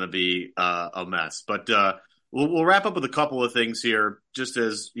 It's going to be a mess. But we'll wrap up with a couple of things here, just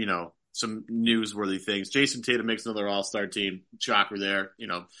as, you know, some newsworthy things. Jason Tatum makes another All-Star team. Shocker there. You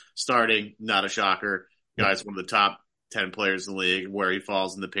know, starting, not a shocker. Guy's one of the top 10 players in the league. Where he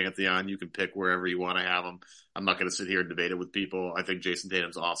falls in the pantheon, you can pick wherever you want to have him. I'm not going to sit here and debate it with people. I think Jason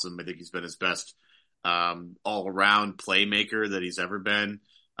Tatum's awesome. I think he's been his best all-around playmaker that he's ever been.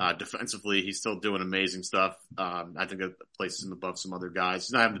 Defensively, he's still doing amazing stuff. I think that places him above some other guys.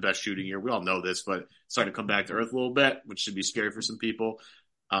 He's not having the best shooting year. We all know this, but starting to come back to earth a little bit, which should be scary for some people.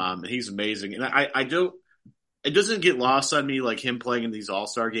 He's amazing. And I don't, it doesn't get lost on me, like him playing in these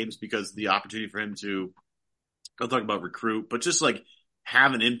all-star games, because the opportunity for him to, I'll talk about recruit, but just like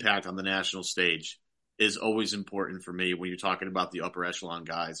have an impact on the national stage is always important for me when you're talking about the upper echelon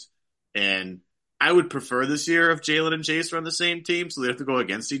guys. And I would prefer this year if Jalen and Chase are on the same team, so they have to go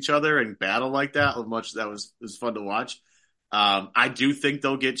against each other and battle like that. How much that was fun to watch. I do think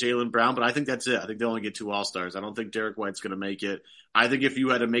they'll get Jaylen Brown, but I think that's it. I think they'll only get 2 All-Stars. I don't think Derek White's going to make it. I think if you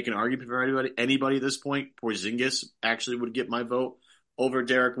had to make an argument for anybody at this point, Porzingis actually would get my vote over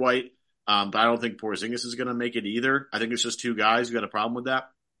Derek White. But I don't think Porzingis is going to make it either. I think it's just 2 guys. You got a problem with that?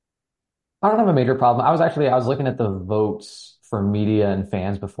 I don't have a major problem. I was looking at the votes for media and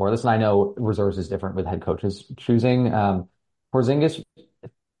fans before this, and I know reserves is different with head coaches choosing. Porzingis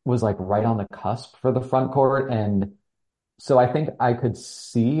was like right on the cusp for the front court, and so I think I could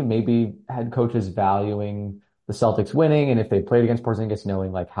see maybe head coaches valuing the Celtics winning, and if they played against Porzingis,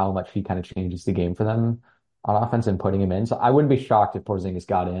 knowing like how much he kind of changes the game for them on offense and putting him in. So I wouldn't be shocked if Porzingis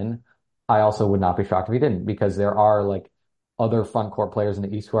got in. I also would not be shocked if he didn't, because there are like other front court players in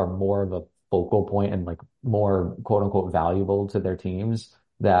the East who are more of a focal point and like more quote unquote valuable to their teams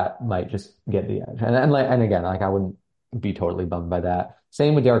that might just get the edge. And again, like I wouldn't be totally bummed by that.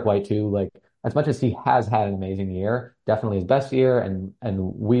 Same with Derek White too. Like as much as he has had an amazing year, definitely his best year, and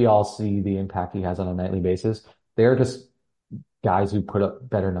we all see the impact he has on a nightly basis. They're just guys who put up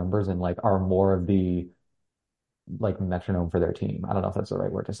better numbers and like are more of the like metronome for their team. I don't know if that's the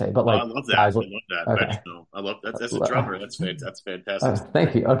right word to say, but I like love that. guys. I love that. Okay. Metronome. I love that. That's a drummer. That's fantastic.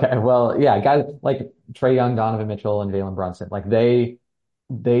 Thank you. Okay. Well, yeah, guys like Trae Young, Donovan Mitchell, and Jalen Brunson, like they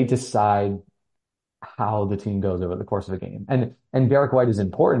decide how the team goes over the course of a game. And Derek White is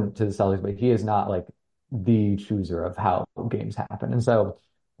important to the Celtics, but he is not like the chooser of how games happen. And so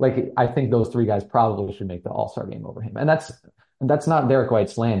like I think those three guys probably should make the All-Star game over him. And that's not Derek White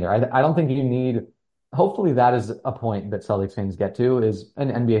slander. I don't think you need hopefully that is a point that Celtics fans get to is and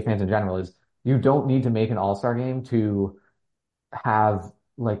NBA fans in general is you don't need to make an All-Star game to have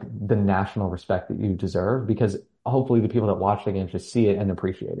like the national respect that you deserve because hopefully the people that watch the games just see it and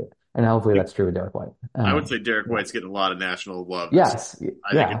appreciate it. And hopefully that's true with Derek White. I would say Derek White's getting a lot of national love. Yes.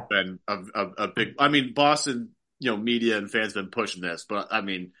 I think it's been a big, I mean, Boston, media and fans have been pushing this, but I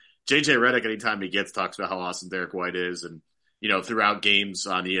mean, JJ Redick, anytime he gets, talks about how awesome Derek White is. And, throughout games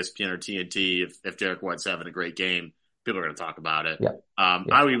on ESPN or TNT, if Derek White's having a great game, people are going to talk about it. Yep.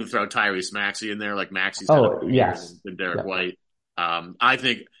 I would even throw Tyrese Maxey in there. Like Maxey's had a better year than Derek White. I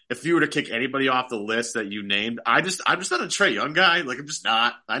think if you were to kick anybody off the list that you named, I'm just not a Trae Young guy. Like I'm just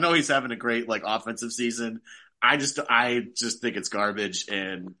not. I know he's having a great like offensive season. I just think it's garbage.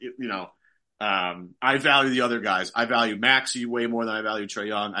 And I value the other guys. I value Maxey way more than I value Trae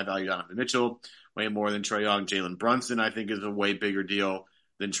Young. I value Donovan Mitchell way more than Trae Young. Jalen Brunson, I think, is a way bigger deal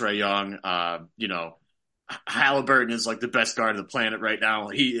than Trae Young. Halliburton is like the best guard on the planet right now.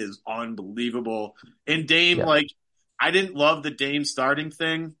 He is unbelievable. And Dame, I didn't love the Dame starting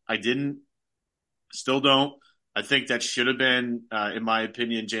thing. I didn't. Still don't. I think that should have been, in my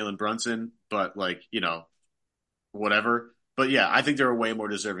opinion, Jalen Brunson. But, whatever. But, yeah, I think there are way more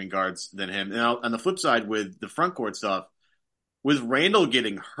deserving guards than him. Now, on the flip side, with the front court stuff, with Randall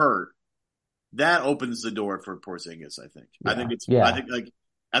getting hurt, that opens the door for Porzingis, I think. Yeah.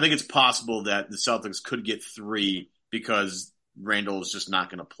 I think it's possible that the Celtics could get 3 because Randall is just not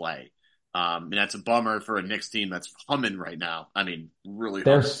going to play. And that's a bummer for a Knicks team that's humming right now. I mean, really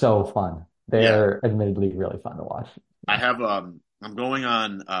They're humming. so fun. They're admittedly really fun to watch. I have I'm going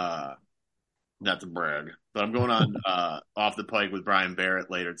on not to brag, but I'm going on Off the Pike with Brian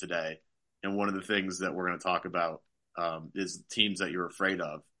Barrett later today. And one of the things that we're going to talk about is teams that you're afraid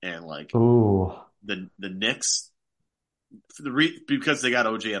of. And Ooh. The Knicks because they got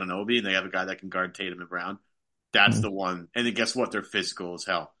OG Anunoby and they have a guy that can guard Tatum and Brown. That's the one. And then guess what? They're physical as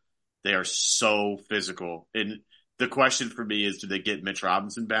hell. They are so physical. And the question for me is, do they get Mitch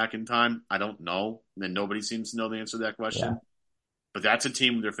Robinson back in time? I don't know. And nobody seems to know the answer to that question. Yeah. But that's a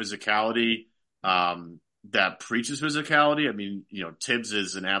team with their physicality that preaches physicality. I mean, Tibbs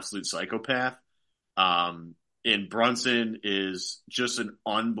is an absolute psychopath. And Brunson is just an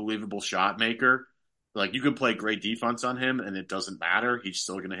unbelievable shot maker. Like, you can play great defense on him, and it doesn't matter. He's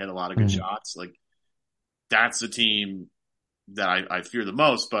still going to hit a lot of good shots. Like, that's the team that I fear the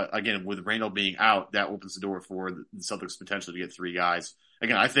most. But again, with Randall being out, that opens the door for the Celtics potentially to get 3 guys.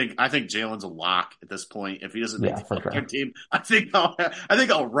 Again, I think Jalen's a lock at this point. If he doesn't make the team, I think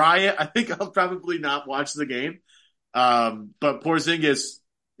I'll riot. I think I'll probably not watch the game. But Porzingis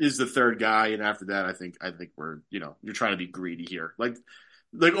is the 3rd guy, and after that, I think we're you're trying to be greedy here. Like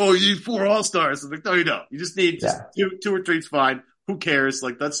oh, you need 4 All-Stars. I'm like, no, you don't. You just need two or 3 is fine. Who cares?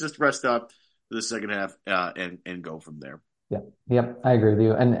 Like, let's just rest up for the second half and go from there. Yep, I agree with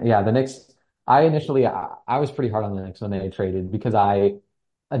you. And yeah, the Knicks, I was pretty hard on the Knicks when they traded because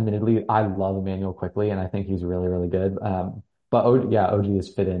admittedly, I love Emmanuel Quickley and I think he's really, really good. But OG has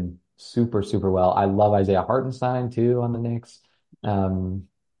fit in super, super well. I love Isaiah Hartenstein too on the Knicks.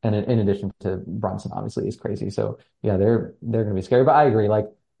 And in addition to Brunson, obviously, he's crazy. So yeah, they're going to be scary. But I agree. Like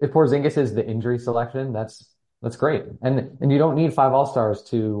if Porzingis is the injury selection, that's great. And you don't need 5 All-Stars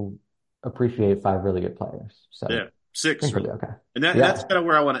to appreciate 5 really good players. So yeah. 6. Really. Okay. And that's kind of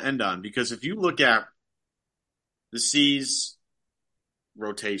where I want to end on, because if you look at the C's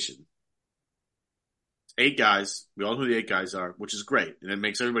rotation, it's 8 guys. We all know who the 8 guys are, which is great. And it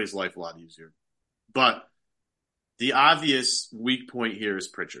makes everybody's life a lot easier. But the obvious weak point here is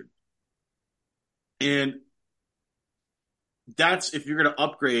Pritchard. And that's, if you're going to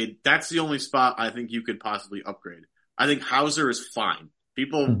upgrade, that's the only spot I think you could possibly upgrade. I think Hauser is fine.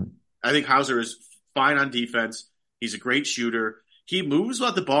 I think Hauser is fine on defense. He's a great shooter. He moves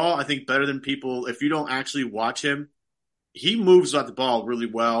about the ball, I think, better than people. If you don't actually watch him, he moves about the ball really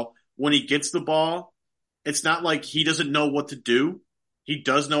well. When he gets the ball, it's not like he doesn't know what to do. He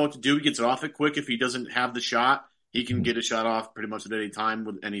does know what to do. He gets off it quick. If he doesn't have the shot, he can get a shot off pretty much at any time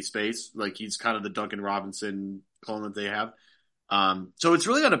with any space. Like, he's kind of the Duncan Robinson clone that they have. So it's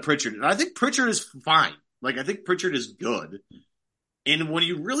really on a Pritchard. And I think Pritchard is fine. Like, I think Pritchard is good. And when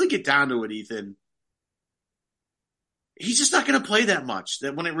you really get down to it, Ethan, he's just not going to play that much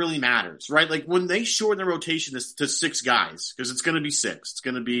that when it really matters, right? Like when they shorten the rotation to 6 guys, because it's going to be 6. It's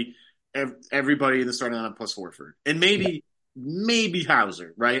going to be everybody in the starting lineup plus Horford. And Yeah. maybe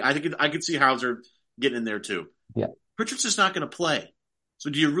Hauser, right? I could see Hauser getting in there too. Yeah. Pritchard's just not going to play. So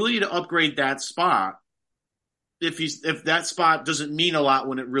do you really need to upgrade that spot if that spot doesn't mean a lot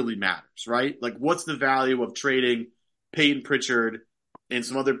when it really matters, right? Like what's the value of trading Peyton Pritchard and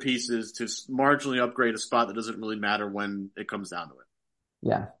some other pieces to marginally upgrade a spot that doesn't really matter when it comes down to it?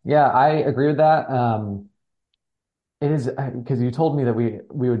 Yeah. Yeah, I agree with that. It is because you told me that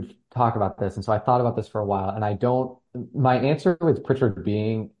we would talk about this, and so I thought about this for a while, and I don't. My answer with Pritchard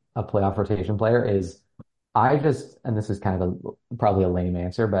being a playoff rotation player is I just, and this is kind of probably a lame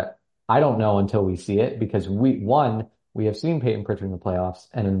answer, but I don't know until we see it because we have seen Peyton Pritchard in the playoffs,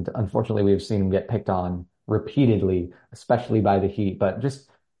 and unfortunately we have seen him get picked on repeatedly, especially by the Heat, but just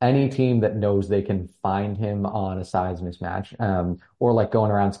any team that knows they can find him on a size mismatch, or like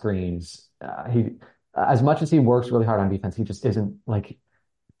going around screens, he as much as he works really hard on defense, he just isn't like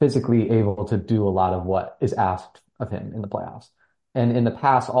physically able to do a lot of what is asked of him in the playoffs. And in the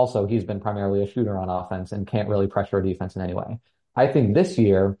past, also, he's been primarily a shooter on offense and can't really pressure a defense in any way. I think this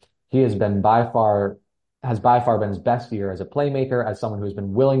year, he has by far been his best year as a playmaker, as someone who's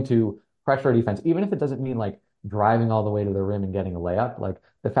been willing to pressure a defense, even if it doesn't mean like driving all the way to the rim and getting a layup. Like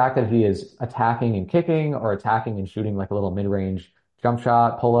the fact that he is attacking and kicking or attacking and shooting like a little mid-range jump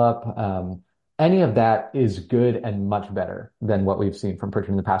shot, pull up, any of that is good and much better than what we've seen from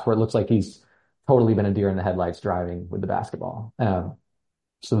Pritchard in the past, where it looks like he's totally been a deer in the headlights driving with the basketball.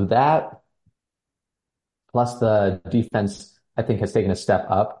 So that plus the defense, I think, has taken a step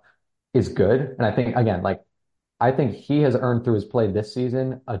up is good. And I think, again, like, I think he has earned through his play this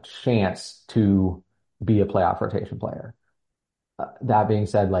season a chance to be a playoff rotation player. That being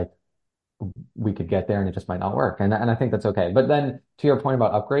said, like, we could get there and it just might not work. And I think that's okay. But then to your point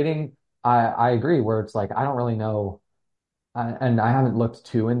about upgrading, I agree where it's like, I don't really know. And I haven't looked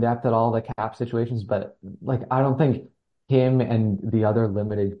too in depth at all the cap situations, but like, I don't think him and the other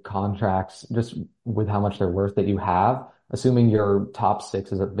limited contracts, just with how much they're worth that you have, assuming your top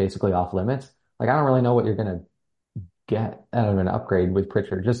 6 is basically off limits, like, I don't really know what you're going to get out of an upgrade with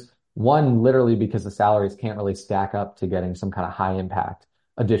Pritchard. Just one, literally because the salaries can't really stack up to getting some kind of high impact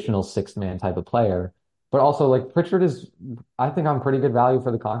additional sixth man type of player. But also like Pritchard is, I think, on pretty good value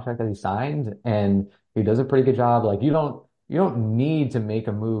for the contract that he signed, and he does a pretty good job. Like you don't need to make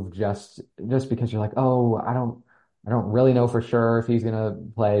a move just because you're like, oh, I don't really know for sure if he's gonna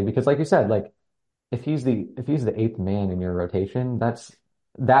play. Because like you said, like if he's the eighth man in your rotation,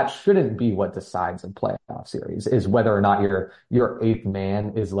 that shouldn't be what decides a playoff series, is whether or not your eighth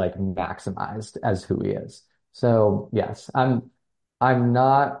man is like maximized as who he is. So yes, I'm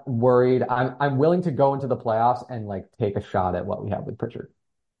not worried. I'm willing to go into the playoffs and like take a shot at what we have with Pritchard.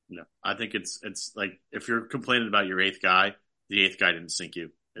 No, I think it's like if you're complaining about your eighth guy, the eighth guy didn't sink you.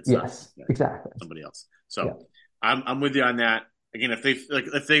 It's not Yes, exactly. somebody else. So Yeah. I'm with you on that. Again,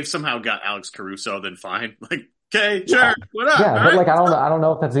 if they've somehow got Alex Caruso, then fine. Like, okay, sure, what up? Yeah, All but right, like I don't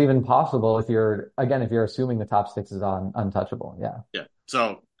know if that's even possible if you're assuming the top 6 is on untouchable. Yeah. yeah.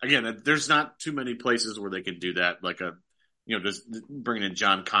 So again, there's not too many places where they could do that. Like just bringing in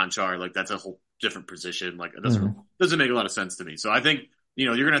John Conchar, like that's a whole different position. Like it doesn't make a lot of sense to me. So I think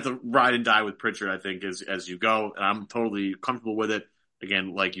you're gonna have to ride and die with Pritchard. I think as you go, and I'm totally comfortable with it.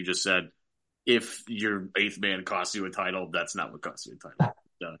 Again, like you just said, if your eighth man costs you a title, that's not what costs you a title.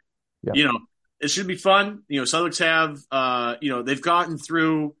 Yeah. It should be fun. Celtics have, they've gotten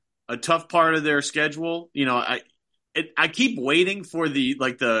through a tough part of their schedule. I keep waiting for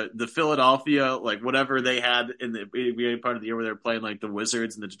the Philadelphia, like whatever they had in the beginning part of the year where they were playing like the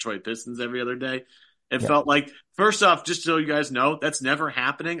Wizards and the Detroit Pistons every other day. It felt like, first off, just so you guys know, that's never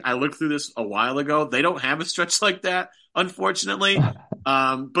happening. I looked through this a while ago. They don't have a stretch like that, unfortunately.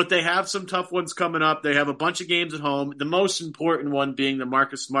 But they have some tough ones coming up. They have a bunch of games at home. The most important one being the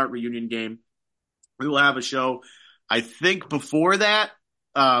Marcus Smart reunion game. We will have a show, I think, before that,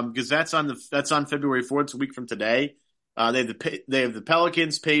 because that's on February 4th. It's a week from today. They have the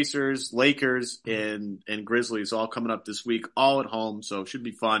Pelicans, Pacers, Lakers, and Grizzlies all coming up this week, all at home. So it should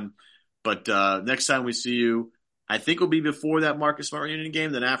be fun. But next time we see you, I think will be before that Marcus Smart reunion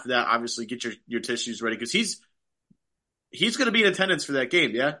game. Then after that, obviously get your tissues ready because he's going to be in attendance for that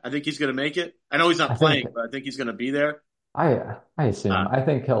game. Yeah, I think he's going to make it. I know he's not playing, but I think he's going to be there. I assume. I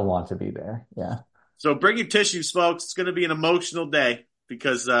think he'll want to be there. Yeah. So bring your tissues, folks. It's going to be an emotional day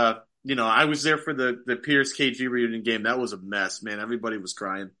because I was there for the Pierce KG reunion game. That was a mess, man. Everybody was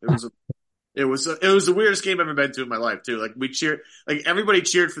crying. It was the weirdest game I've ever been to in my life too. Like we cheered, like everybody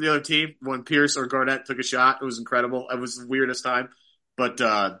cheered for the other team when Pierce or Garnett took a shot. It was incredible. It was the weirdest time.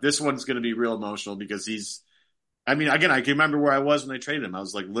 But this one's going to be real emotional because he's. I mean, again, I can remember where I was when they traded him. I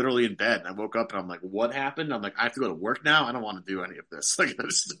was like literally in bed. And I woke up and I'm like, "What happened?" I'm like, "I have to go to work now. I don't want to do any of this. Like, I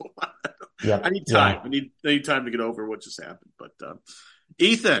just don't want. I Yep. need time. Yeah. I need time to get over what just happened." But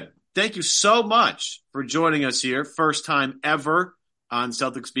Ethan, thank you so much for joining us here. First time ever on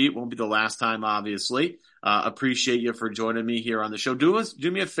Celtics Beat. Won't be the last time, obviously. Appreciate you for joining me here on the show. Do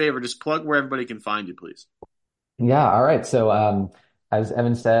me a favor. Just plug where everybody can find you, please. Yeah, all right. So, as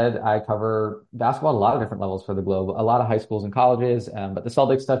Evan said, I cover basketball at a lot of different levels for the Globe, a lot of high schools and colleges. But the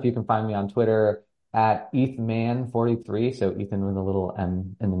Celtics stuff, you can find me on Twitter at ETHMan43. So Ethan with a little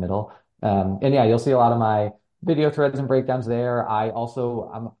M in the middle. And yeah, you'll see a lot of my video threads and breakdowns there.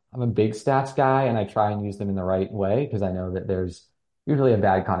 I'm a big stats guy, and I try and use them in the right way because I know that there's usually a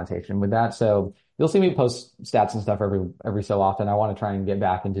bad connotation with that. So you'll see me post stats and stuff every so often. I want to try and get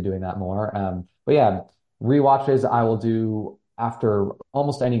back into doing that more. But yeah. Rewatches I will do after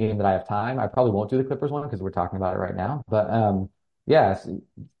almost any game that I have time. I probably won't do the Clippers one because we're talking about it right now. But yeah,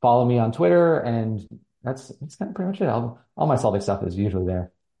 follow me on Twitter, and that's kind of pretty much it. All my Celtic stuff is usually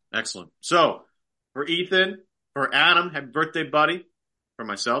there. Excellent. So for Ethan, for Adam, happy birthday, buddy. For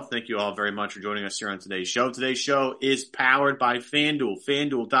myself, thank you all very much for joining us here on today's show. Today's show is powered by FanDuel,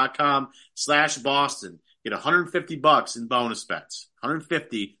 FanDuel.com/Boston. Get $150 in bonus bets.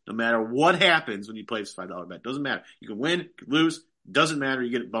 150 no matter what happens when you place a $5 bet. Doesn't matter. You can win, you can lose. Doesn't matter. You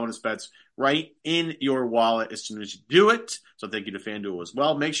get bonus bets right in your wallet as soon as you do it. So thank you to FanDuel as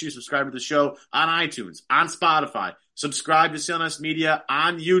well. Make sure you subscribe to the show on iTunes, on Spotify. Subscribe to CLNS Media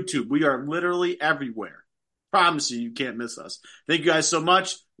on YouTube. We are literally everywhere. Promise you can't miss us. Thank you guys so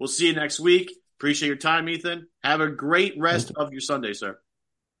much. We'll see you next week. Appreciate your time, Ethan. Have a great rest of your Sunday, sir.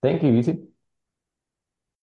 Thank you, you too.